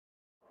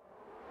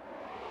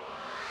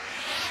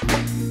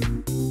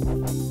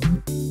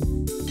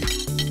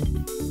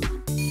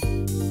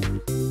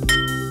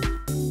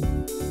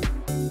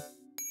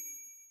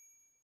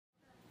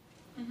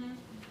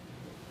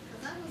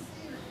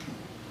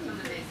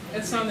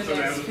It's on the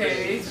next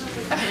page.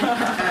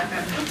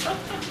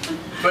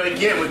 But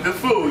again, with the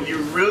food, you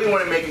really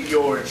want to make it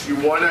yours. You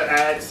want to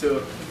add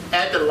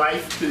the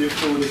life to the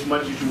food as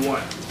much as you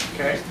want.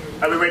 Okay?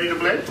 Are we ready to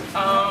blend?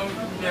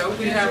 No,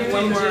 we have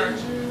one more.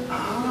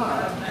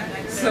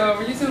 So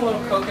we're using a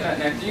little coconut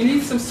nectar. You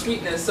need some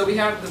sweetness. So we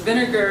have the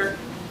vinegar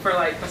for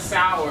like the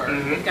sour.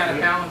 We've got to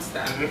balance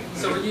that.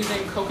 So we're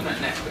using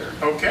coconut nectar.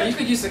 Okay. And you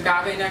could use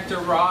agave nectar,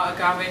 raw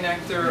agave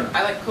nectar.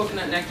 I like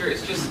coconut nectar.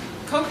 It's just,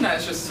 coconut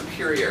is just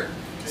superior.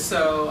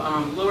 So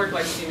lower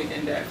glycemic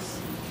index.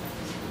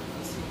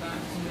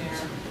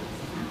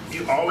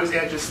 You always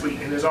add your sweet,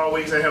 and there's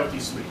always a healthy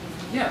sweet.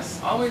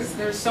 Yes, always.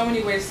 There's so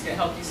many ways to get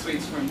healthy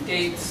sweets from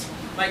dates.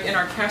 Like in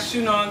our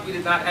cashew nog, we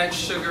did not add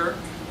sugar.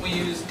 We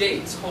used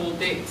dates, whole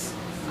dates,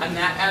 and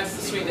that adds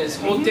the sweetness.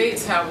 Whole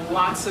dates have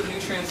lots of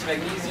nutrients,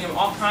 magnesium,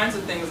 all kinds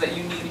of things that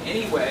you need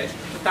anyway,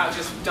 without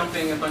just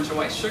dumping a bunch of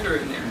white sugar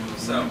in there.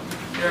 So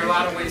there are a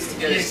lot of ways to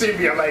get it. You see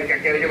me, I'm like, I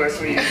gotta get my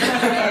sweet.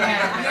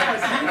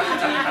 Yes, you need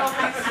to eat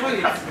healthy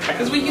sweets.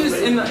 Because we use,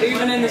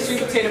 even in the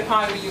sweet potato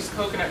pie, we use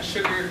coconut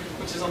sugar,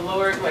 which is a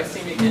lower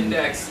glycemic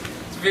index.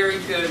 It's very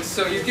good.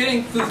 So you're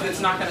getting food that's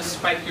not going to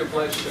spike your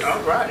blood sugar.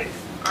 All right.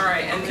 All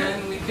right, and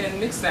then we can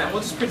mix that.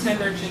 We'll just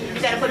pretend our ginger.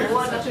 You gotta put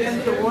water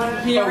in the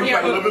water. Here, we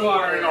got a little bit of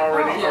water in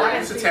already. Yeah.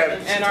 It's a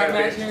tad, and our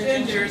imaginary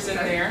ginger's in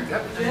there.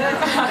 Yep.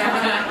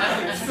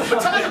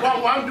 But tell us,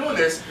 while I'm doing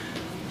this,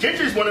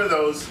 ginger is one of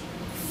those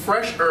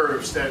fresh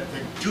herbs that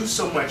do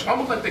so much,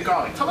 almost like the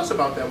garlic. Tell us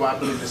about that while I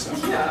believe this up.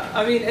 Yeah,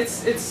 I mean, it's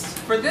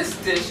for this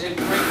dish, it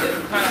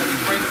kind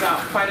of brings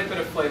out quite a bit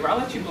of flavor. I'll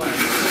let you blend.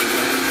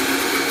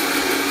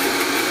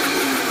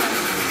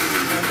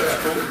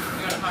 Cool. You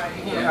want to hide?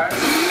 Yeah.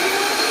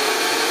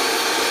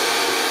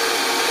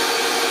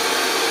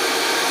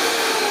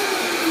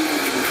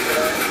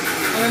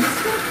 And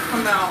it's going to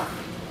come out, I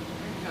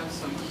have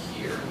some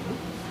here,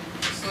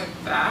 just like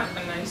that,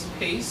 a nice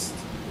paste.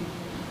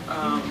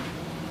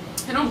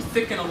 It'll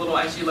thicken a little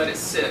as you let it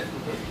sit.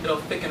 It'll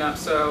thicken up,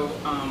 so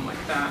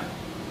like that.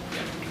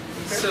 Yeah.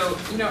 Okay. So,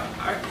 you know,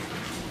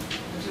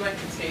 would you like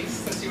to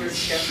taste since you were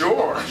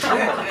skeptical?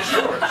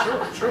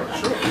 Sure.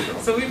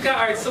 So we've got,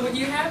 all right, so what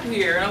you have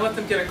here, and I'll let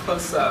them get a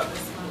close up.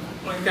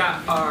 We've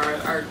got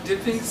our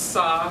dipping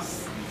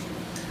sauce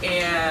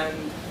and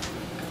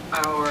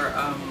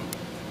our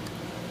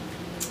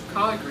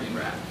collard green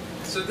wrap.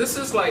 So this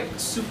is like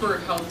super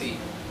healthy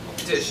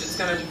dish. It's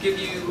going to give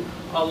you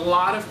a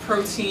lot of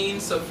protein.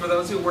 So for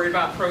those who are worried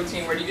about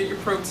protein, where do you get your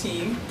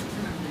protein?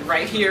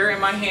 Right here in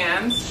my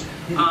hands.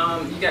 You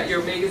got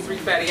your omega-3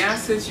 fatty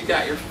acids, you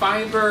got your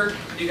fiber,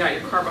 you got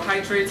your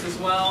carbohydrates as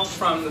well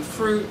from the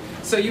fruit.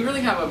 So you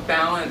really have a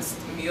balanced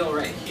meal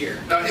right here.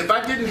 Now, if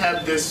I didn't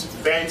have this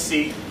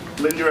fancy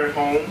blender at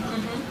home,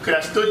 could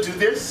I still do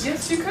this?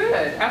 Yes, you could.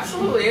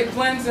 Absolutely. It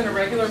blends in a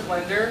regular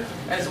blender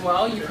as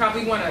well. You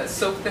probably want to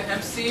soak the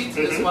hemp seeds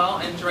as well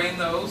and drain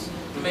those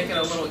to make it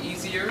a little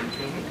easier.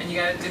 And you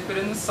got to dip it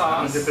in the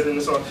sauce. Dip it in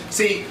the sauce.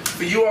 See,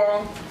 for you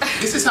all,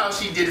 this is how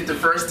she did it the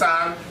first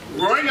time.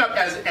 Growing up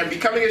and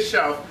becoming a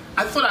chef,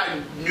 I thought I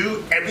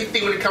knew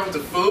everything when it comes to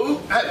food.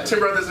 I had 10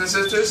 brothers and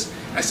sisters,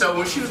 and so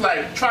when she was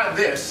like, "Try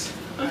this,"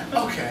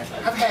 okay,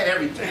 I've had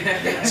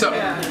everything. So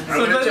I'm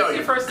going to tell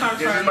you, first time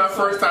this is my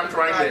first time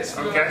trying this.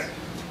 Okay.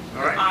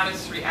 All right.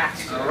 Honest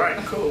reaction. All right,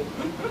 cool.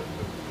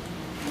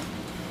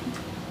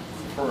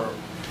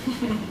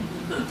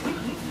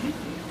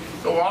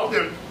 So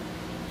often,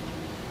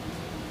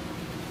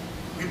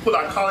 we put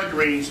our collard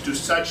greens to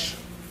such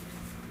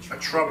a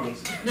trouble.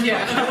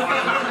 Yeah,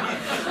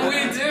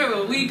 we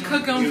do. We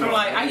cook them for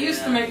like, I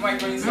used to make my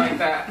greens like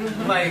that.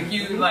 Like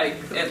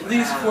at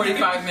least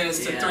 45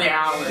 minutes to 3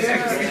 hours.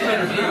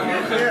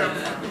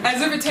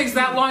 As if it takes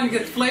that long to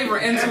get flavor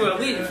into a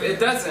leaf. It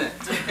doesn't.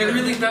 It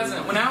really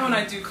doesn't. When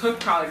I do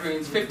cooked collard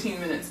greens, 15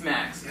 minutes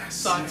max.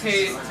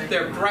 Sauteed,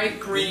 they're bright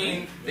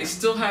green, they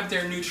still have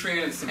their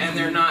nutrients, and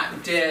they're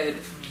not dead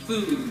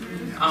food.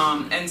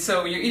 And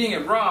so when you're eating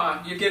it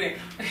raw, you're getting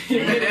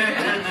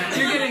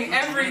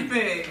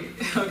everything.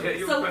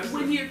 Okay. So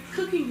when you're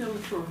cooking them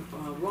for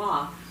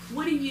raw,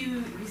 what do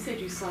you said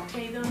you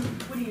saute them?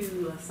 What do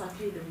you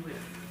saute them with?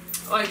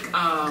 Like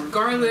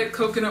garlic,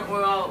 coconut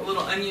oil, a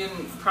little onion,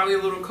 probably a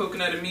little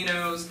coconut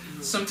aminos.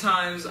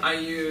 Sometimes I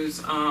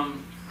use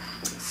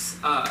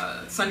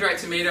sun-dried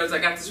tomatoes. I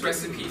got this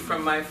recipe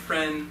from my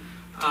friend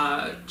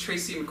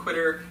Tracy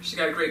McQuitter. She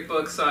got a great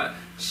book, so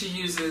she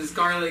uses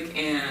garlic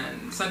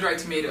and sun-dried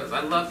tomatoes.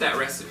 I love that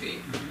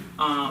recipe.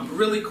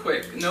 Really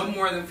quick, no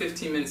more than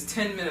 15 minutes.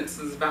 10 minutes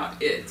is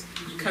about it.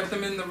 You cut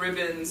them in the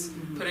ribbons,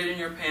 put it in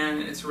your pan,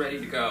 and it's ready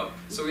to go.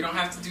 So we don't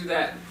have to do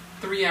that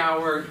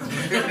 3-hour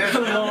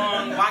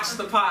long watch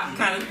the pot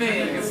kind of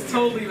thing. It's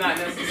totally not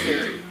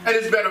necessary. And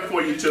it's better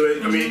for you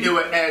too. I mean, it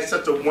would add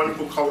such a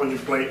wonderful color on your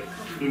plate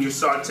when you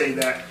saute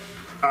that.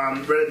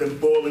 Rather than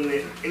boiling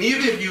it. And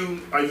even if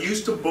you are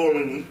used to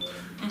boiling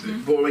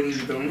boiling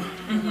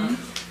them.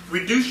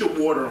 Reduce your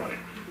water on it.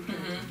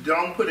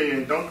 Don't put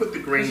the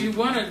grain. Because you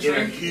want to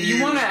drink,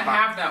 you want to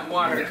have that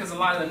water because a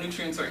lot of the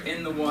nutrients are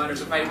in the water,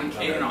 the vitamin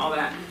K and all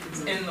that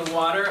is in the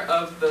water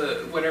of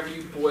the whatever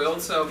you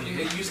boiled. So if you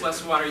use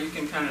less water, you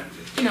can kind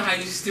of, you know how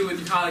you used to do with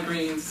your collard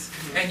greens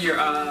and your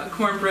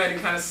cornbread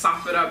and kind of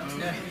sop it up.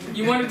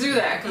 You want to do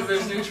that because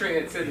there's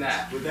nutrients in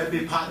that. Would that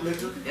be pot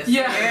liquor?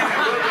 Yeah.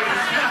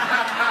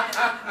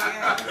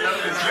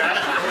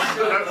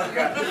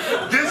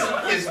 This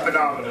is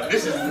phenomenal.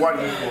 This is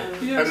wonderful.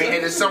 I mean,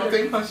 and it's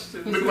something.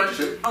 The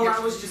question? Oh, I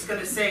was just going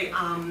to say,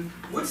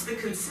 what's the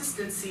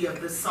consistency of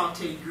the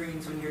sauteed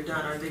greens when you're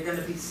done? Are they going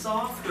to be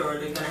soft or are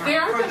they going to have They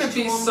are crunch going to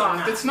be to them or soft.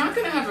 not? It's not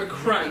going to have a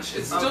crunch.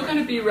 It's still going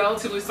to be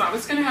relatively soft.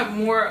 It's going to have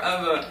more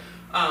of a,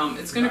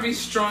 it's going to be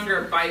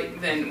stronger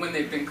bite than when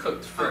they've been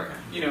cooked for,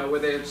 you know,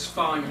 where they're just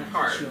falling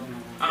apart.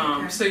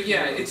 So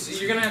yeah,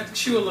 you're going to have to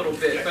chew a little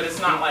bit, but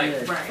it's not like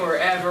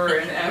forever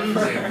and ever.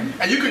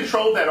 And you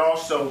control that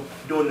also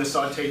during the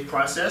saute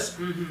process.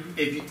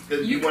 If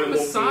you want can to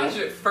massage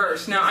it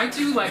first. Now I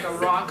do like a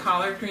raw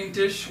collard green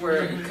dish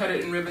where you cut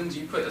it in ribbons,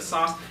 you put a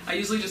sauce. I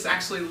usually just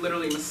actually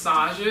literally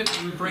massage it,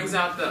 brings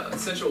out the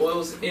essential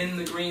oils in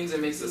the greens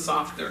and makes it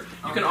softer.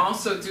 You can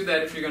also do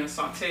that if you're going to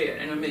saute it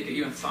and it'll make it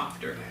even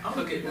softer.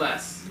 Cook it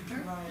less. I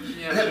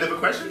have another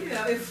question?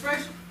 Yeah, if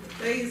fresh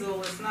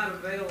basil is not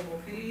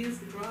available, can you use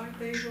dry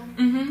basil?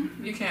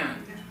 You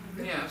can.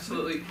 Yeah,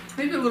 absolutely.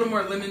 Maybe a little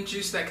more lemon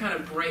juice that kind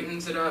of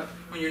brightens it up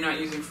when you're not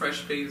using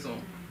fresh basil.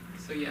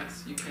 So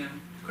yes, you can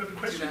do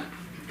that.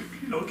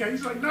 Okay,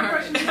 he's like, no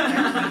question.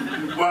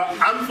 Well,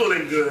 I'm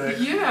feeling good.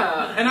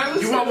 Yeah, and I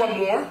was. You want one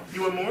more?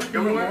 You want more?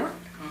 You want more?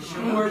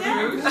 More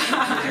food.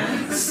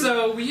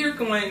 So we are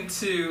going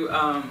to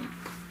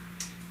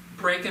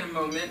break in a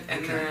moment,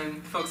 and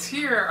then folks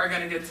here are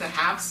going to get to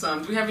have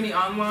some. Do we have any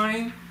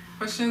online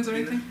questions or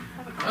anything?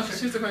 Okay,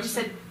 here's the question. You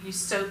said you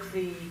soak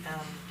the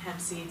hemp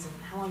seeds, and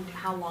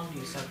how long do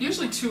you soak them?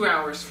 Usually 2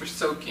 hours for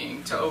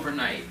soaking to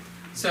overnight.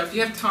 So if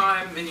you have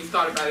time and you've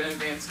thought about it in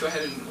advance, go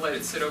ahead and let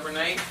it sit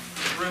overnight,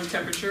 room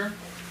temperature.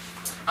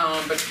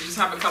 But if you just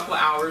have a couple of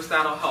hours,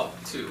 that'll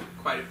help too,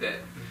 quite a bit.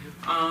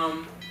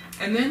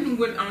 And then I'm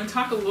going to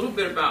talk a little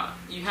bit about,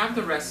 you have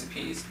the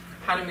recipes,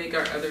 how to make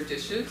our other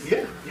dishes.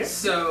 Yeah.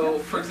 So,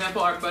 for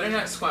example, our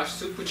butternut squash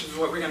soup, which is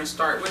what we're going to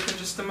start with in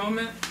just a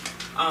moment.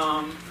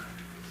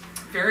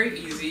 Very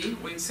easy.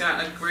 We've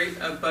got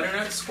a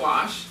butternut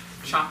squash,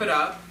 chop it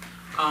up,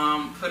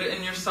 put it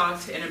in your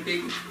in a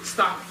big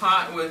stock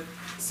pot with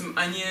some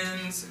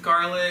onions,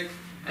 garlic,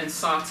 and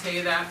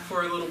saute that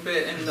for a little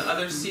bit. And the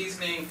other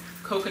seasoning,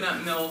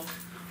 coconut milk.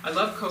 I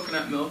love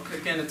coconut milk.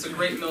 Again, it's a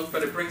great milk,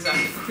 but it brings out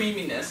the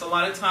creaminess. A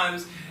lot of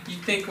times you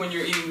think when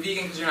you're eating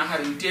vegan because you're not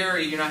having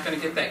dairy, you're not going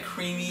to get that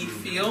creamy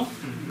feel.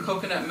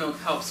 Coconut milk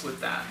helps with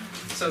that.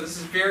 So this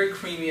is very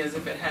creamy as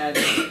if it had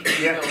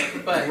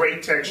milk. But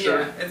great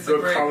texture, it's good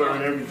a great color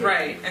and everything.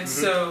 Right, and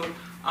so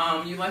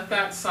you let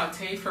that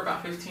saute for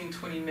about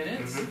 15-20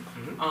 minutes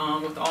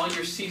with all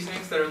your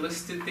seasonings that are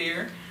listed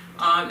there.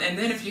 And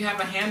then if you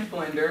have a hand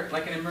blender,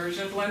 like an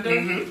immersion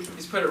blender,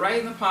 just put it right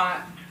in the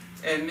pot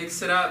and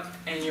mix it up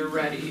and you're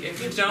ready.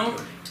 If you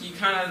don't, you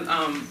kind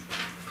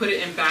of put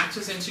it in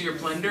batches into your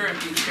blender and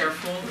be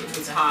careful if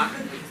it's hot,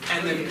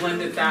 and then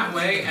blend it that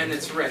way and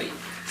it's ready.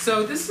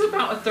 So this is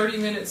about a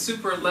 30-minute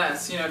soup or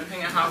less, you know,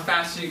 depending on how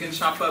fast you can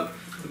chop up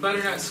the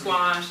butternut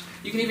squash.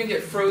 You can even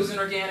get frozen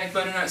organic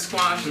butternut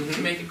squash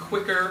to make it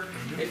quicker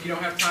if you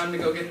don't have time to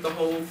go get the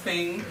whole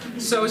thing.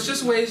 So it's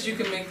just ways you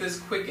can make this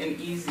quick and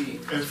easy.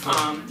 It's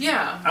fun.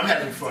 Yeah. I'm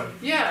having fun.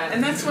 Yeah,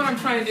 and that's what I'm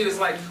trying to do is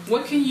like,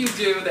 what can you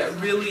do that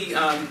really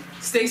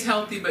stays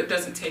healthy but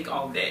doesn't take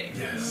all day?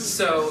 Yes.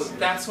 So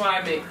that's why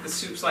I make the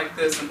soups like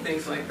this and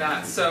things like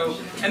that. So,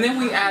 and then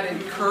we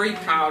added curry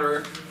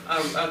powder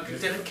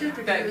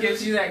that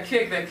gives you that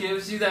kick, that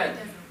gives you that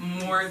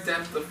more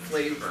depth of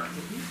flavor.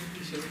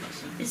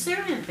 Is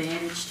there an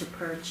advantage to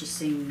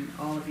purchasing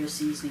all of your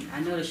seasoning? I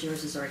notice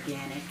yours is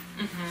organic.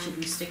 Should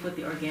we stick with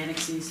the organic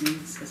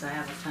seasonings? Because I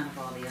have a ton of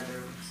all the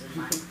others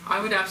in mine.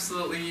 I would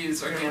absolutely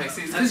use organic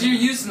seasonings because you're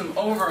using them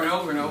over and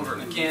over and over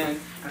and again.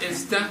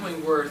 It's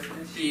definitely worth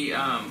the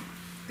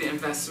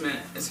investment,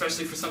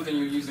 especially for something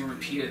you're using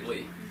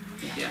repeatedly.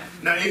 Yeah.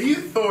 Now, if you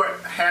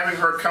thought having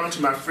her come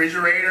to my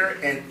refrigerator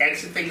and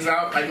exit things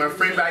out, like my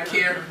friend back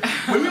here,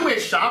 when we went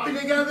shopping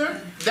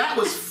together, that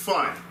was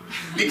fun.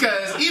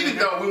 Because even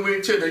though we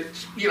went to the,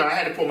 you know, I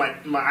had to put I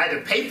had to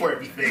pay for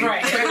everything.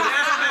 Right. It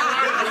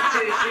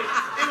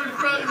was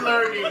fun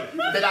learning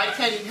that I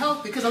can't eat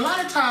health, because a lot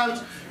of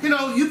times, you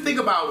know, you think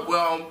about,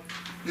 well,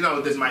 you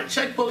know, does my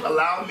checkbook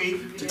allow me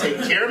to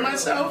take care of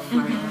myself?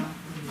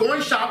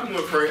 Going shopping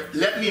with her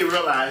let me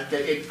realize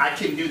that I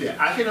can do that.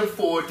 I can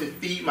afford to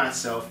feed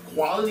myself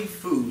quality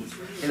food,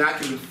 and I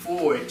can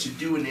afford to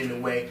do it in a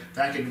way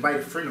that I can invite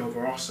a friend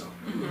over also.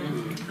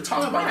 We're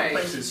talking about the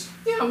places.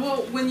 Yeah,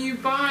 well, when you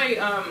buy,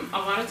 a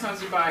lot of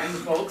times we buy in the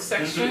bulk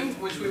section,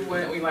 which we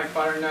like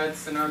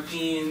butternuts and our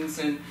beans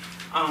and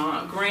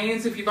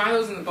grains. If you buy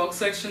those in the bulk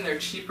section, they're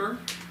cheaper.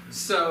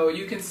 So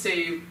you can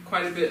save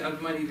quite a bit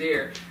of money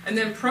there. And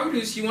then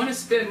produce, you want to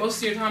spend most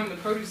of your time in the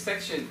produce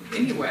section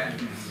anyway.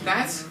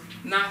 That's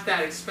not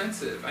that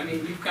expensive. I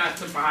mean, you've got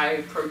to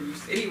buy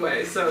produce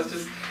anyway, so it's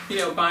just, you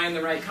know, buying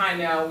the right kind.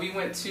 Now, we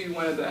went to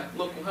one of the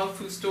local health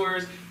food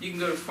stores. You can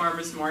go to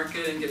farmer's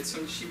market and get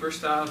some cheaper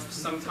stuff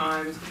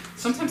sometimes.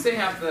 Sometimes they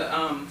have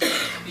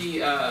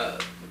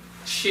the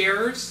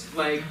shares,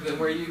 like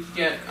where you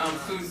get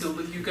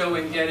food, you go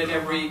and get it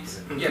every,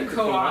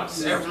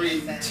 co-ops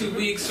every 2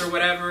 weeks or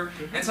whatever,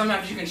 and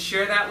sometimes you can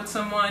share that with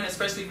someone,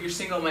 especially if you're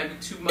single, it might be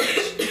too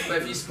much,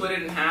 but if you split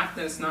it in half,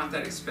 then it's not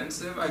that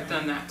expensive. I've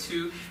done that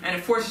too, and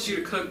it forces you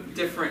to cook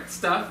different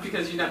stuff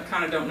because you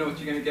kind of don't know what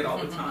you're going to get all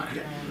the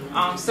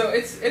time. So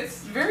it's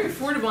very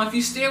affordable. If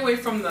you stay away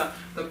from the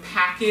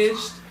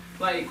packaged,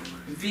 like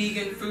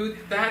vegan food,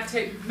 that's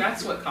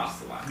what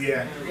costs a lot.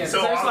 Yeah.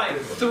 So there's like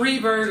 3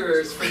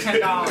 burgers for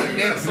 $10.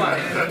 It's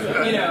like,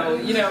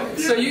 you know,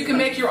 so you can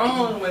make your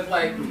own with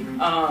like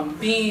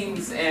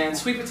beans and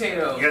sweet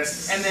potatoes.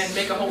 Yes. And then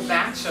make a whole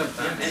batch of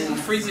them and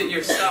freeze it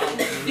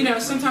yourself. You know,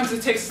 sometimes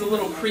it takes a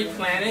little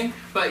pre-planning,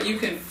 but you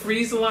can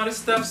freeze a lot of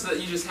stuff so that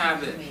you just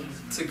have it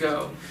to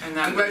go. And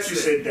that I'm glad you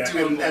said that,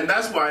 and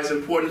that's why it's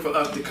important for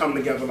us to come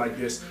together like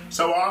this.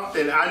 So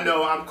often, I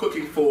know I'm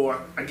cooking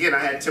for, again, I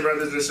had 10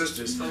 brothers and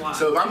sisters,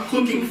 so if I'm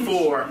cooking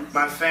for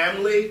my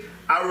family,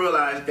 I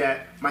realize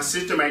that my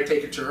sister might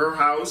take it to her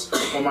house,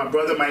 or my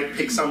brother might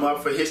pick some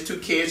up for his 2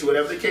 kids,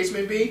 whatever the case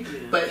may be.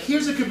 But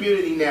here's a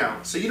community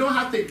now, so you don't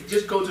have to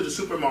just go to the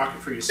supermarket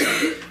for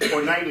yourself,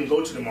 or not even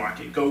go to the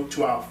market. Go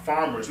to our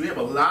farmers. We have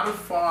a lot of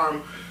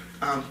farm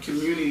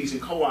communities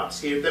and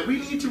co-ops here that we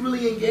need to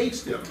really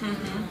engage them.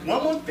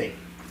 One more thing,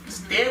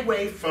 stay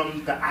away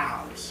from the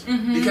aisles,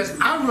 because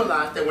I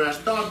realized that when I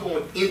start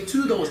going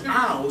into those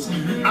aisles,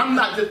 I'm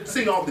not just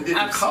seeing all the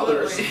different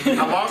colors,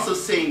 I'm also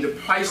seeing the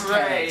price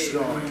tags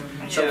going.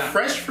 So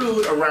fresh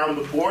food around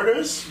the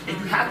borders, and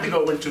you have to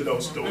go into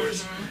those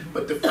stores,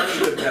 but the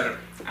fresher the better.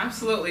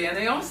 Absolutely, and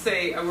they all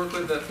say, I work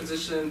with a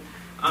physician,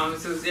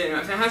 says, you know,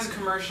 if it has a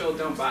commercial,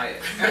 don't buy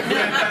it.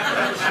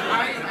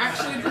 I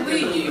actually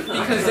believe,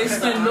 because they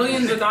spend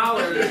millions of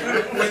dollars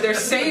where they're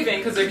saving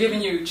because they're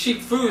giving you cheap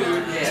food,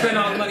 spend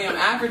all the money on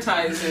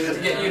advertising to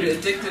get you to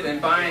addicted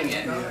and buying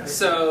it.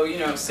 So, you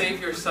know,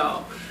 save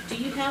yourself. Do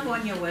you have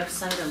on your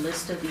website a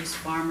list of these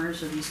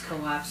farmers or these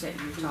co-ops that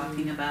you're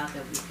talking about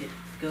that we could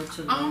go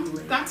to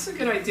locally? That's a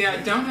good idea. I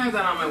don't have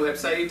that on my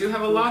website. I do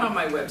have a lot on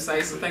my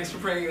website, so thanks for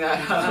bringing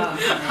that up.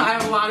 I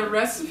have a lot of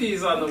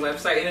recipes on the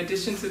website. In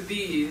addition to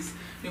these,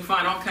 you'll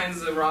find all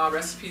kinds of raw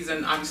recipes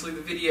and obviously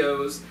the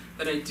videos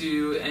that I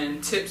do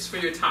and tips for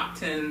your top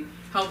 10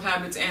 health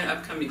habits and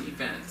upcoming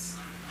events.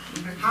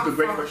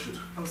 Great question.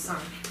 Oh, sorry.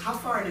 How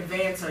far in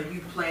advance are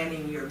you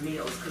planning your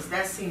meals? Because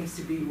that seems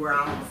to be where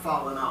I'm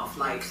falling off.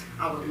 Like,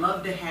 I would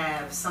love to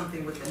have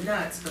something with the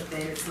nuts, but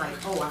then it's like,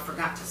 oh, I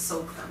forgot to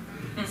soak them.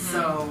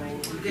 So,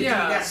 you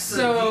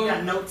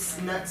got nuts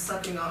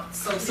sucking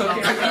off. What's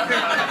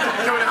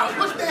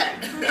that?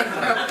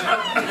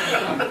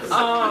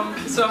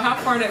 So how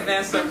far in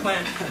advance do I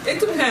plan? It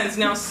depends.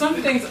 Now,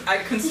 some things I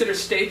consider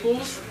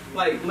staples,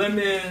 like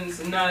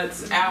lemons,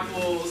 nuts,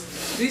 apples.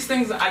 These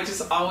things I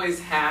just always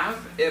have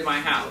in my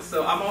house.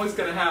 So I'm always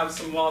going to have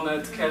some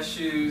walnuts,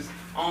 cashews,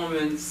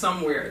 almonds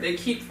somewhere. They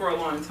keep for a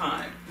long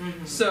time.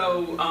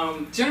 So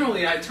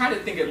generally I try to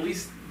think at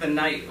least the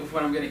night of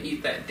what I'm going to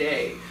eat that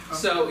day.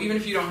 So even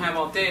if you don't have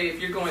all day, if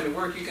you're going to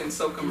work, you can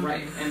soak them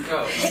right and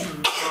go.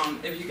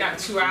 If you got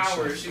 2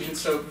 hours, you can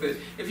soak it.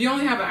 If you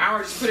only have an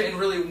hour, just put it in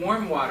really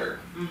warm water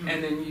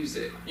and then use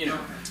it. You know.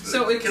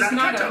 So it's Can I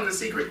not tell them the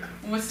secret?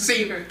 What's the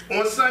secret?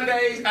 On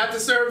Sundays after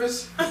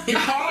service, you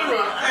call her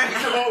up and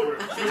come over.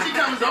 So when she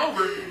comes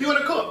over, you want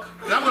to cook.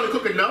 And I'm going to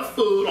cook enough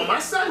food on my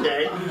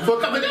Sunday for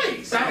a couple of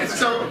days.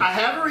 So I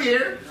have her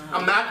here.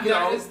 I'm not,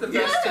 That is the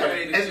best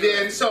way to do And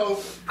then, so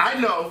I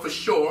know for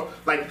sure,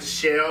 like the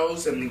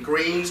shells and the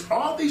greens,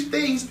 all these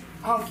things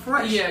are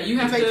fresh. Yeah, you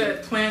have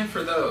to plan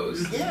for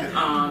those.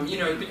 Yeah. You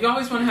know, but you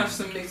always want to have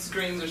some mixed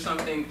greens or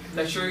something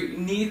that you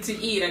need to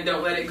eat and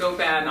don't let it go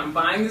bad. And I'm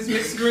buying these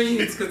mixed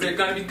greens because they're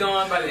going to be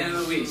gone by the end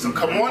of the week. So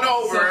come on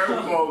over.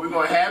 We're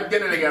going to have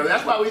dinner together.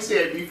 That's why we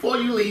said before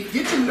you leave,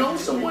 get to know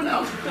someone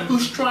else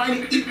who's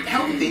trying to eat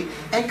healthy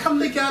and come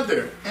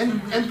together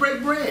and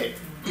break bread.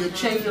 It'll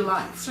change your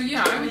life. So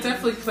yeah, I would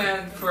definitely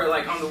plan for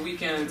like on the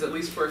weekends, at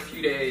least for a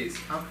few days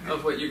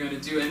of what you're going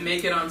to do, and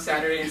make it on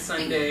Saturday and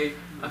Sunday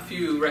a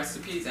few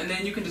recipes, and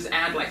then you can just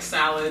add like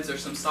salads or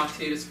some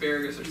sauteed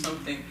asparagus or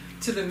something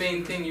to the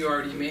main thing you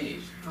already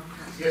made.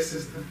 Yes,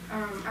 sister.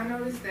 I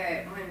noticed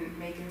that when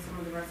making some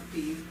of the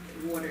recipes,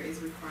 water is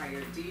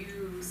required. Do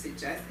you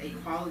suggest a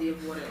quality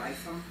of water, like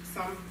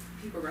some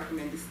people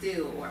recommend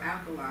distilled or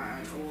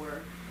alkaline,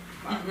 or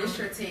what's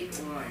your take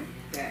on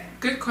that?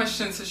 Good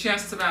question. So she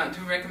asked about,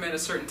 do we recommend a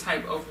certain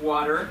type of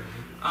water?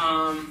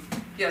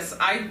 Yes,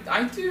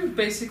 I do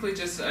basically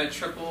just a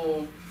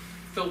triple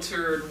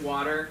filtered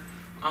water.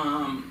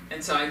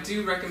 And so I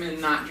do recommend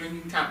not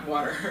drinking tap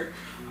water,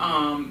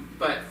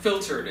 but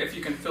filtered. If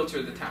you can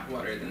filter the tap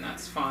water, then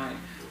that's fine.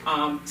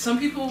 Some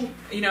people,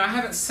 I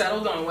haven't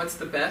settled on what's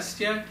the best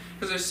yet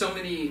because there's so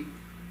many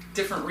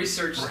different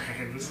research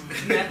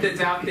methods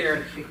out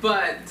there.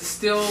 But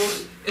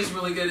distilled is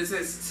really good.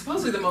 It's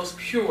supposedly the most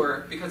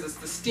pure because it's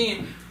the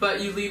steam,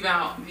 but you leave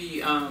out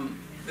the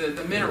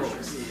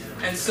minerals,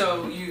 and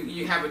so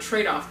you have a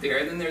trade-off there.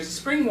 And then there's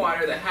spring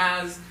water that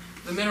has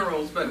the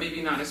minerals, but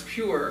maybe not as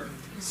pure.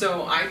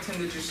 So I tend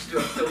to just do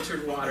a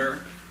filtered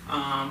water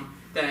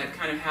that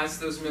kind of has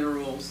those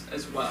minerals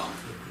as well.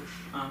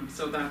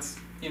 So that's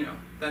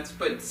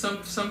but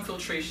some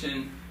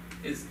filtration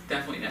is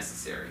definitely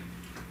necessary.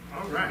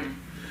 All right.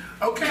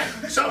 Okay.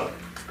 So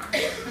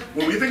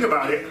when we think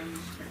about it,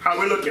 how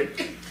we're looking.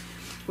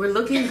 We're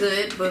looking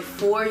good.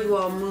 Before you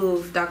all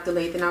move, Dr.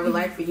 Lathan, I would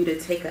like for you to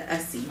take a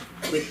Essie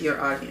with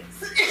your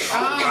audience.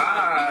 All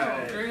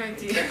right. Great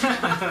idea.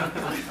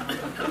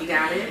 You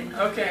got it?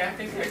 Okay, I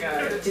think I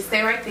got it. Just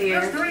stay right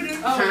there. Oh, turn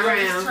just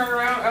around. Turn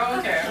around. Oh,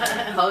 okay.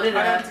 Hold it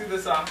I up. don't do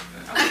this often.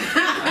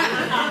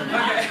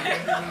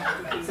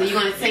 Okay. So you're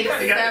going to take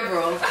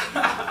several.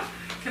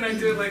 Can I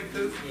do it like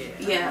this?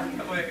 Yeah.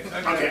 Wait,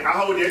 Okay,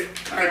 I'll hold it.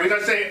 Okay, we're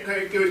gonna say,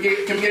 can we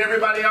get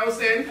everybody else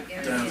in?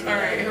 All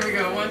right, here we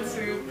go. 1,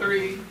 2,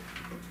 3.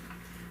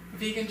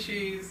 Vegan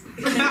cheese.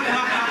 Let's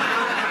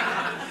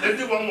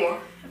do one more.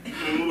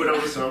 We'll move it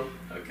over some.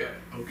 Okay.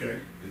 Okay.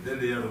 And then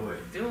the other way.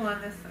 Do one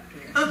this side.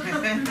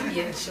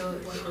 Yeah, sure. All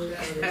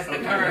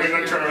right. We're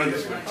gonna turn around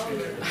this way.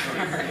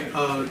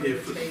 Want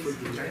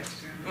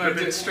to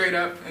do it straight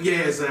up?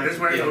 Yeah, exactly. This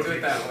way. Yeah, do Okay.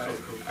 it that way.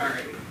 All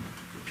right.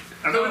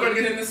 I thought we were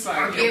gonna in this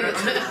side. Yeah, but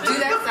do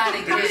that side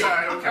again. This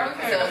side, okay.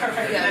 Okay. So you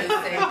got the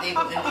same thing,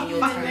 and then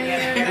you'll turn it.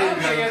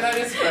 Okay, yeah, that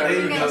is good.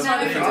 There you go. That's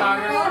why the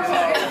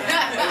photographer.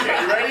 Okay,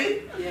 you ready?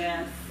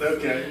 Yes.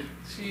 Okay.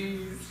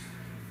 Cheese.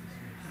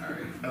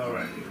 All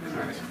right.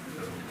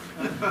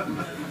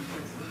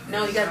 No,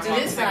 you got to do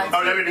this side.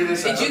 Oh, let me do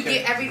this side. Did you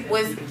get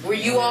were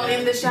you all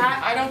in the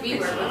shot? I don't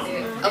think so.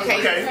 Okay.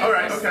 Okay, all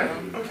right, okay.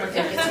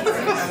 Okay.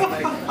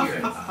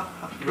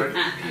 You ready?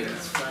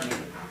 That's funny.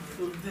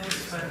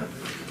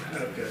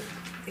 Okay.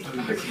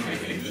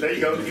 There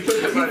you go. You put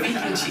the money. Okay,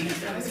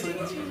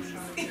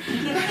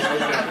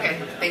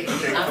 thank you.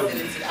 I'll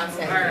send it to you. I'll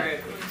send All it. right.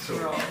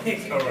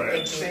 All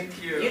right.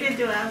 Thank you. You didn't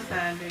do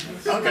outside, did you?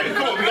 Okay,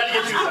 cool. We gotta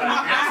get you some.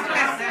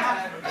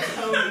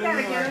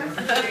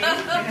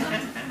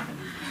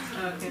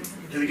 Okay.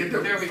 Did we get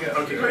them? There we go.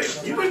 Okay,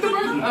 great. You put the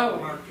button.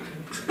 Oh.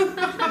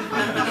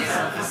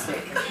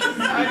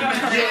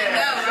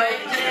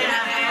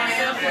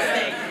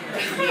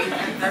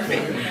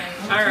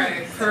 All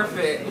right,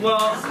 perfect.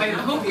 Well, I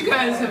hope you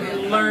guys have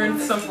learned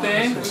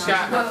something. We've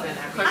got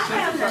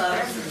questions.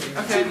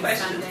 Two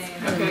questions.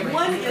 Okay.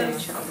 One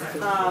is,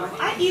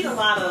 I eat a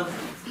lot of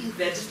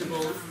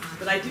vegetables,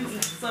 but I do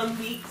eat some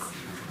meats,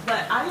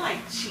 but I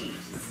like cheese.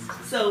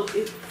 So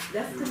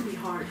that's going to be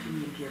hard for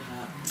me to give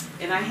up.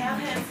 And I have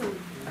had some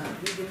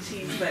vegan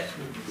cheese, but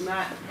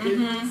not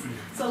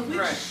So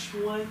which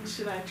one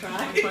should I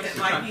try? That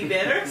might be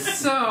better.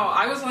 So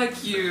I was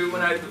like you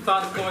when I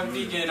thought of going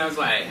vegan. I was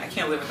like, I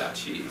can't live without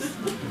cheese.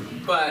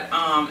 But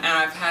and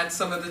I've had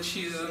some of the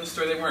cheeses in the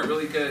store. They weren't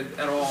really good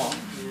at all.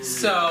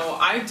 So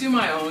I do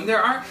my own.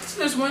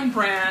 There's one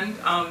brand.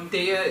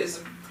 Daya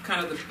is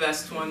kind of the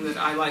best one that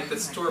I like.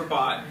 That's store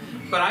bought.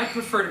 But I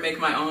prefer to make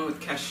my own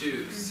with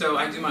cashews. So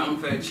I do my own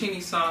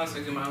fettuccine sauce.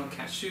 I do my own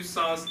cashew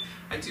sauce.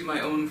 I do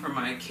my own for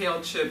my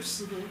kale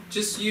chips,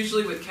 just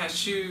usually with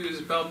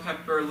cashews, bell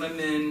pepper,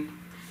 lemon,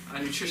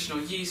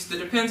 nutritional yeast. It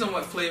depends on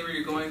what flavor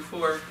you're going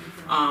for,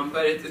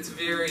 but it's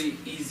very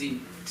easy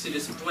to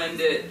just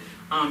blend it.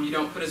 You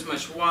don't put as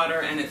much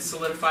water, and it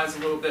solidifies a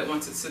little bit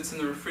once it sits in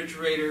the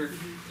refrigerator.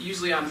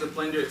 Usually out of the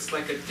blender, it's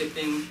like a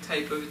dipping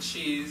type of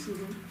cheese.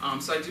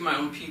 So I do my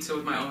own pizza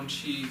with my own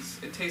cheese.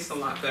 It tastes a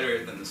lot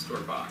better than the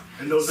store-bought.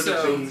 And those are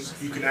the things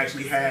you can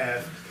actually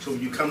have. So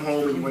when you come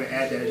home and you want to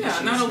add that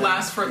and that'll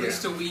last for at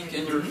least a week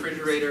in your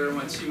refrigerator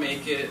once you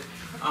make it.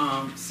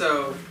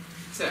 So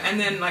and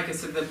then, like I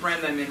said, the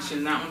brand I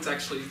mentioned, that one's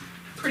actually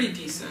pretty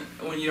decent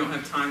when you don't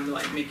have time to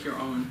like make your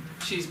own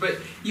cheese. But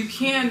you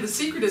can. The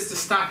secret is to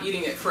stop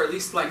eating it for at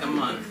least like a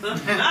month,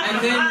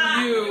 and then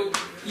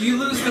you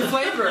lose the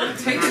flavor,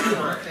 taste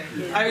for it.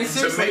 I mean,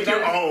 seriously, so make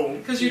your own,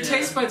 because your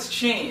taste buds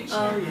change.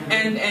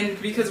 And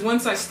because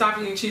once I stopped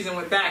eating cheese and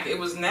went back, it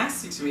was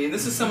nasty to me. And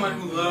this is someone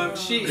who loved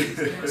cheese,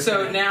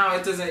 so now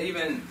it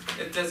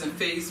doesn't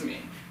faze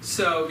me.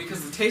 So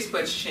because the taste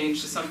buds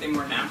change to something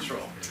more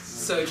natural.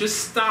 So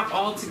just stop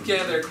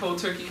altogether cold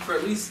turkey for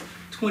at least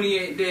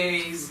 28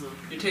 days.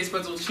 Your taste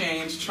buds will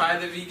change. Try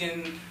the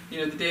vegan,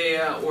 the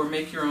Daya, or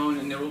make your own,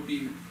 and it will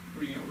be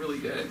really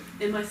good.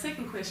 And my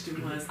second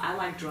question was, I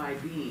like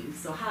dried beans.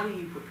 So how do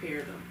you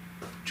prepare them?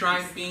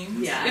 Dried beans?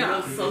 Yeah.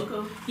 You soak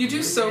them? You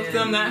do soak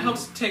them. That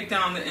helps take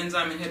down the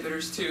enzyme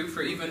inhibitors too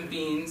for even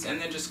beans, and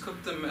then just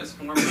cook them as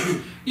normal.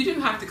 You do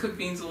have to cook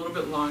beans a little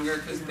bit longer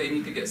because they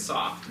need to get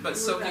soft, but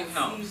soaking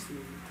helps.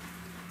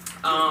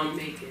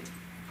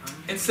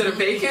 Instead of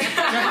bacon?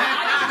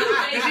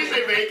 Did she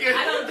say bacon?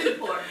 I don't do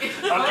pork. Okay,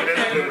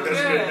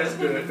 that's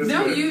good. That's good.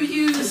 No, you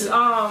use,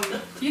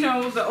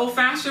 the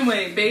old-fashioned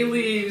way, bay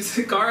leaves,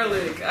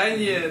 garlic,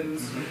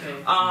 onions.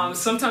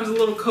 Sometimes a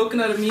little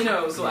coconut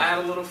aminos will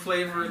add a little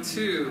flavor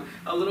too.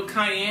 A little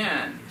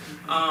cayenne.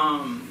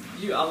 A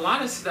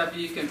lot of stuff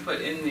you can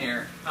put in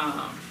there.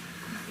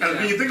 And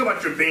when you think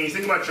about your beans,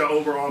 think about your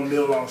overall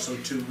meal also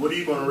too. What are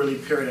you going to really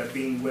pair that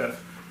bean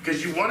with?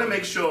 Because you want to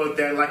make sure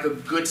that, like a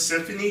good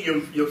symphony,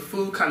 your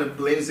food kind of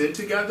blends in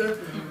together.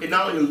 It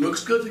not only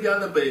looks good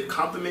together, but it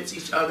complements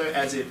each other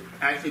as it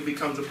actually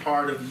becomes a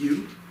part of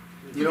you.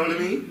 You know what I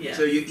mean? Yeah.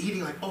 So you're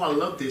eating like, oh, I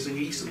love this, and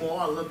you eat some more, oh,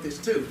 I love this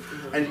too.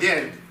 And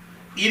then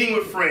eating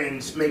with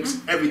friends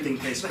makes everything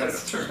taste better.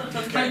 That's true.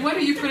 Like, what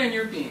do you put in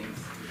your beans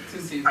to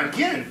season?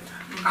 Again,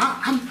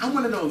 I'm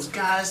one of those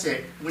guys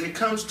that when it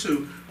comes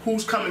to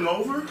who's coming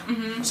over,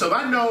 so if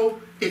I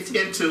know it's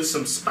into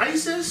some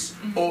spices,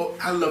 or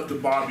I love the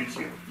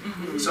barbecue.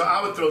 So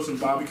I would throw some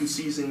barbecue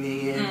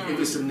seasoning in, if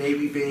it's some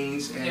navy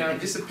beans, and it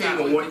just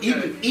depends on what,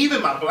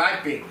 even my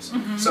black beans.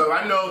 So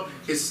I know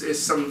it's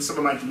some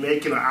of my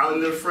Jamaican or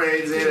Islander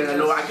friends in, and I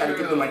know I gotta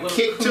give them a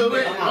kick to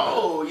it.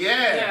 Oh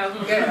yeah.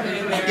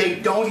 And they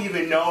don't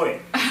even know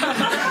it.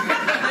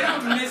 They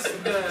don't miss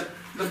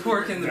the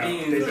pork and the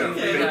beans. They don't.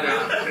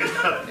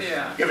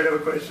 Yeah. You have another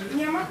question?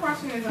 Yeah, my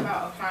question is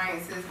about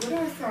appliances. What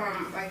are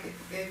some, like,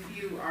 if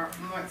you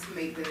want to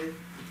make the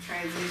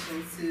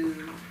transition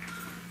to,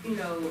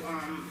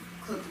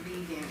 cooked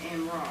vegan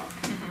and raw,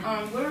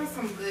 what are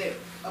some good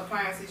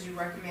appliances you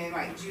recommend,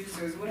 like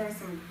juicers? What are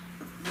some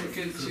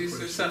good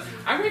juicers? So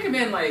I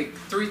recommend like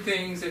 3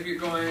 things if you're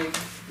going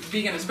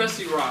vegan,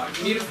 especially raw.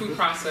 You need a food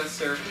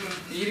processor,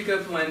 you need a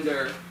good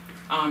blender,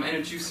 and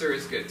a juicer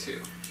is good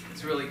too.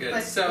 It's really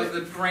good. So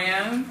the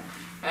brand,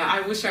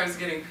 I wish I was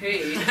getting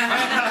paid. So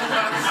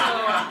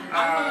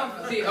I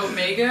love the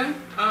Omega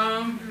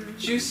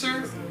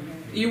juicer.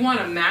 You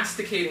want a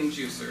masticating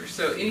juicer,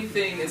 so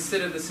anything instead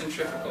of the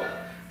centrifugal.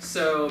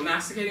 So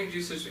masticating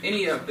juicers,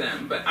 any of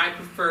them, but I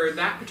prefer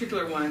that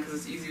particular one because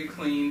it's easy to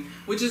clean,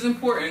 which is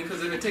important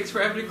because if it takes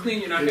forever to clean,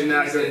 you're not going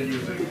to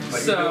use it.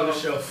 Like so, on the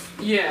shelf.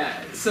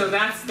 Yeah, so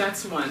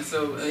that's one.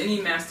 So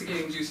any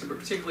masticating juicer, but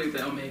particularly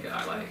the Omega,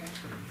 I like.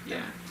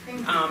 Yeah.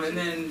 And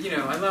then,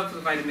 I love the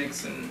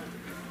Vitamix and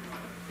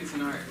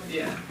Cuisinart.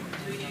 Yeah.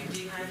 Do you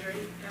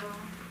dehydrate at all?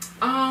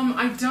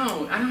 I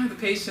don't have the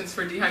patience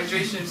for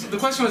dehydration. The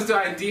question was, do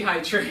I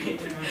dehydrate?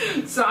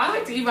 So I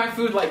like to eat my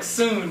food like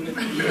soon.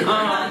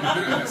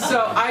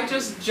 So I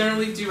just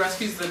generally do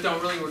recipes that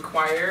don't really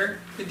require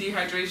the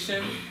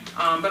dehydration.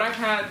 But I've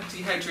had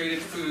dehydrated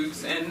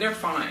foods and they're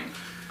fine.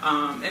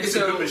 And it's a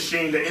good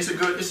machine. It's a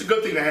good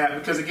thing to have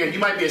because again, you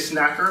might be a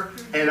snacker,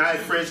 and I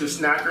have friends who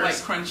snackers. Like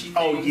crunchy things.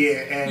 Oh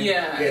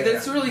yeah,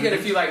 it's really good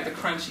if you like the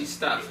crunchy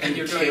stuff and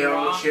you're doing kale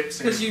raw chips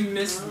because you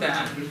miss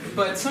that.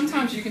 But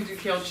sometimes you can do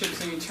kale chips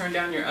and you turn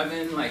down your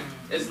oven like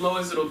as low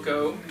as it'll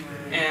go,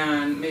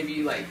 and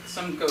maybe like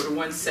some go to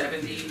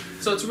 170.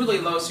 So it's really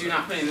low, so you're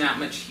not putting that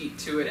much heat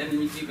to it, and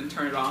then you can even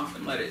turn it off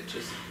and let it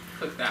just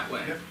cook that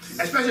way.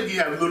 Especially if you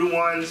have little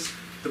ones,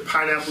 the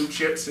pineapple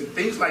chips and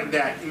things like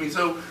that. I mean,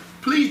 so.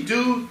 Please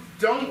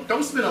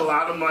don't spend a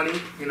lot of money.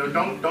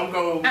 Don't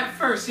go. At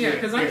first,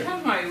 because I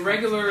have my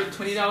regular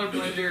 $20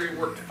 blender. It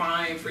worked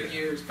fine for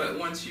years, but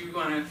once you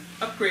want to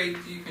upgrade,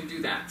 you can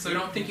do that. So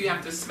don't think you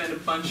have to spend a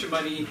bunch of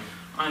money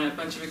on a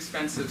bunch of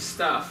expensive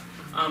stuff.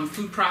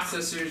 Food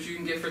processors you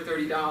can get for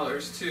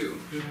 $30 too,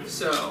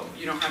 so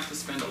you don't have to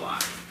spend a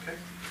lot. Okay.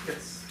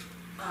 Yes.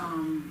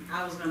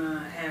 I was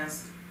gonna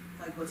ask,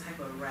 like, what type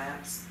of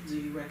wraps do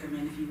you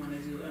recommend if you want to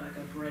do like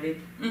a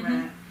breaded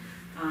wrap?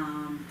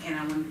 And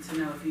I wanted to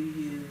know if you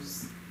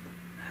use,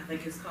 I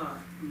think it's called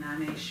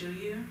nane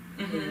shuyu,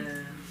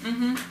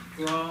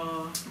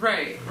 raw.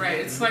 Right.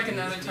 It's like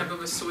another type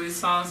of a soy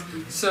sauce.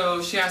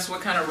 So she asked,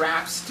 what kind of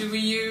wraps do we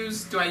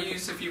use? Do I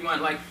use if you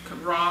want like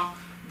raw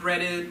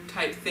breaded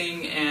type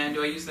thing, and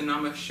do I use the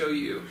nama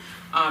shoyu?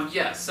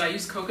 Yes, I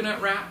use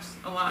coconut wraps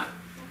a lot.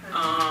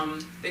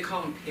 They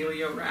call them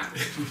paleo wraps.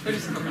 They're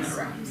just coconut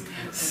wraps.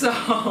 So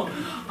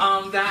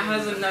that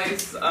has a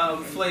nice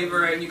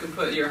flavor, and you can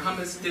put your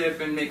hummus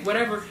dip and make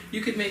whatever.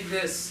 You could make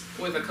this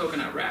with a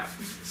coconut wrap.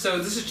 So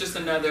this is just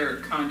another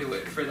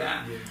conduit for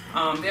that.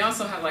 They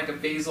also have like a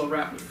basil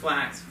wrap with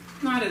flax.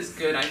 Not as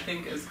good, I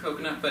think, as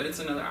coconut, but it's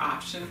another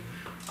option.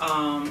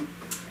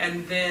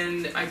 And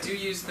then I do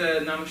use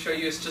the nama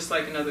shoyu. It's just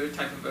like another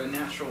type of a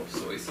natural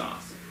soy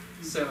sauce.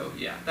 So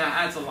yeah, that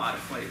adds a lot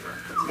of flavor.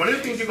 One of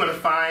the things you're going to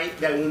find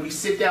that when we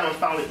sit down and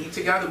finally eat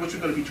together, which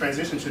we're going to be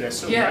transitioning to that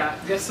soon, yeah,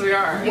 right? Yes we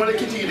are. We want to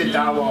continue the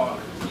dialogue.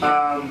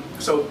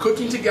 So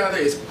cooking together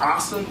is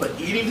awesome, but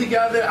eating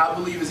together, I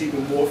believe, is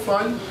even more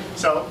fun.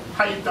 So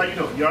how you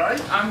doing? You all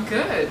right? I'm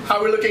good.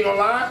 How we looking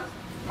online?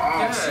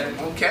 Awesome.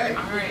 Good. Okay.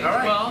 All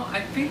right. Well, I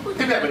think we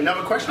have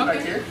another question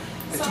back here.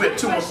 So we have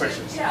 2 more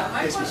questions. Yeah,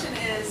 my question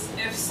is,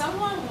 if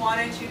someone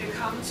wanted you to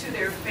come to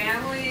their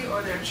family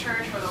or their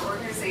church or their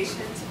organization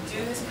to do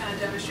this kind of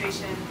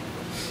demonstration,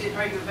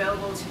 are you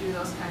available to do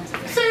those kinds of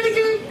things? Say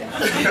it again.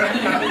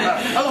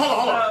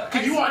 Hold on.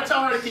 Can you want to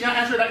tell her? Can I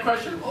answer that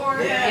question?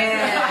 Or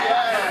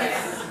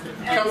Yes.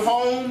 Come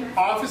home,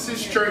 office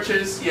offices,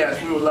 churches,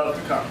 yes, we would love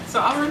to come. So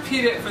I'll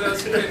repeat it for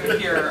those who couldn't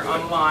hear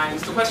online.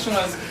 So the question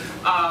was,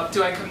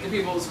 do I come to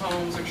people's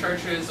homes or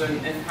churches,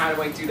 and how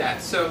do I do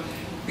that? So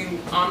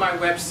on my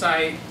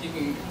website, you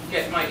can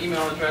get my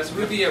email address,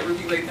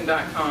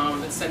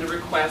 ruby@rubylathan.com, and send a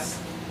request,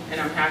 and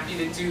I'm happy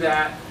to do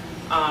that.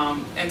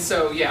 And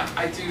so, yeah,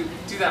 I do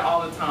that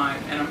all the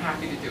time, and I'm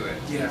happy to do it.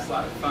 Yeah. It's a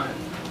lot of fun.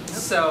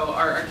 So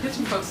our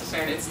kitchen folks are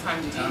saying it's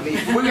time to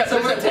eat. We got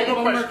So we'll take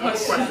one more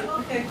question.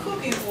 Okay,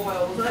 cooking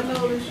oils. I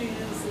know that you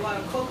use a lot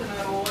of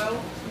coconut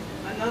oil.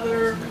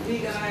 Another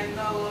vegan I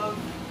know of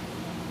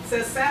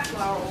says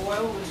safflower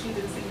oil, which she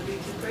didn't seem to be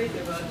too crazy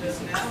about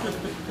just now.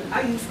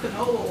 I use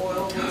canola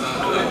oil. Which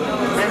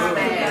That's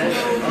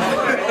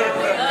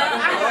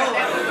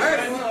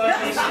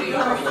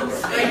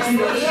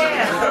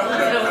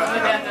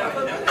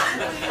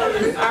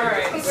All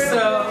right,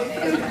 so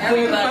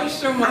the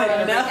question was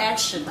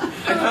action.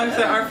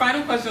 Our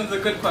final question is a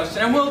good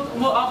question, and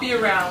we'll all be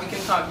around. We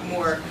can talk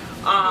more.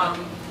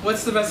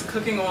 What's the best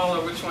cooking oil,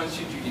 or which one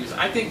should you use?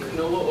 I think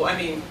canola oil. I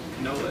mean,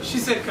 canola. She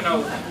said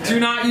canola. Do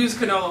not use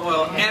canola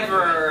oil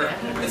ever.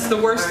 It's the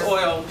worst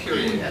oil,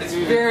 period. It's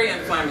very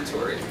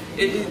inflammatory.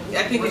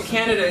 I think in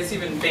Canada it's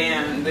even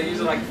banned. They use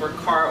it like for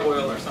car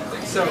oil or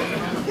something. So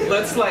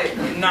let's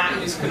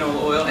not use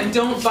canola oil, and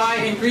don't buy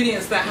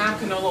ingredients that have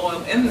canola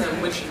oil in them,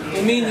 which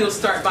will mean you'll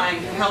start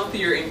buying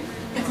healthier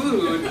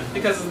food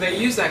because they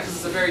use that because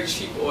it's a very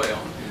cheap oil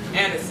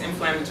and it's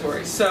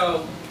inflammatory.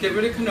 So get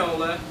rid of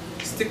canola.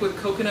 Stick with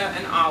coconut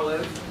and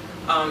olive.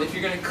 If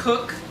you're going to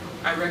cook,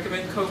 I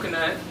recommend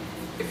coconut.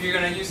 If you're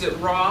going to use it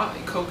raw,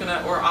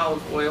 coconut or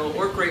olive oil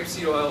or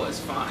grapeseed oil is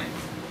fine.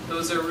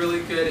 Those are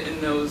really good in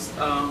those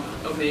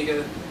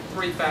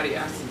omega-3 fatty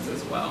acids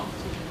as well.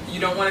 You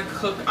don't want to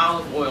cook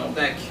olive oil.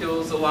 That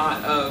kills a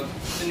lot of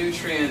the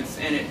nutrients,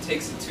 and it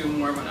takes it to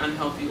more of an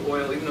unhealthy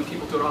oil, even though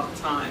people do it all the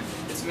time.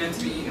 It's meant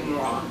to be eaten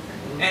raw.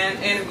 And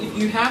if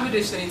you have a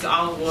dish that needs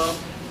olive oil,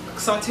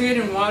 saute it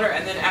in water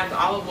and then add the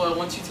olive oil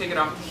once you take it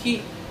off the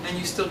heat, and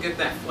you still get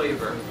that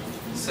flavor.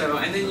 So,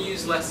 and then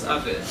use less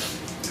of it.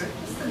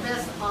 What's the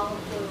best olive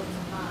oil to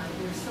buy?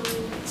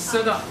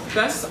 So the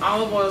best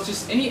olive oil is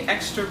just any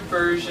extra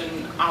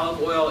virgin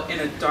olive oil in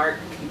a dark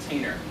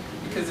container,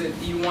 because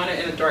you want it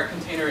in a dark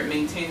container. It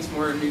maintains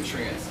more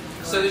nutrients.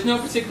 So there's no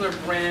particular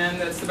brand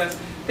that's the best.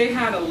 They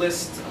had a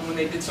list when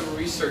they did some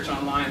research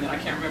online that I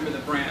can't remember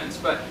the brands,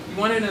 but you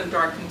want it in a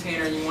dark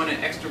container and you want it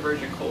extra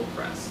virgin cold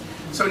pressed.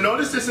 So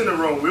notice this in the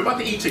room. We're about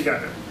to eat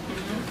together.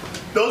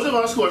 Those of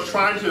us who are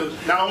trying to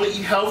not only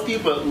eat healthy,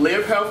 but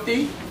live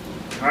healthy,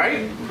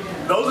 right?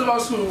 Those of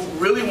us who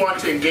really want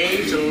to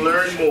engage and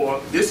learn more,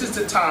 this is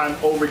the time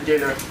over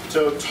dinner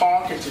to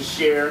talk and to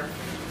share.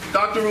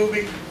 Dr.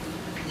 Ruby,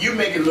 you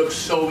make it look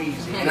so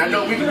easy. And I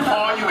know we can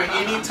call you at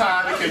any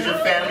time because you're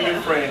family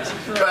and friends.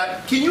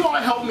 But can you all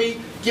help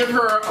me give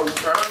her a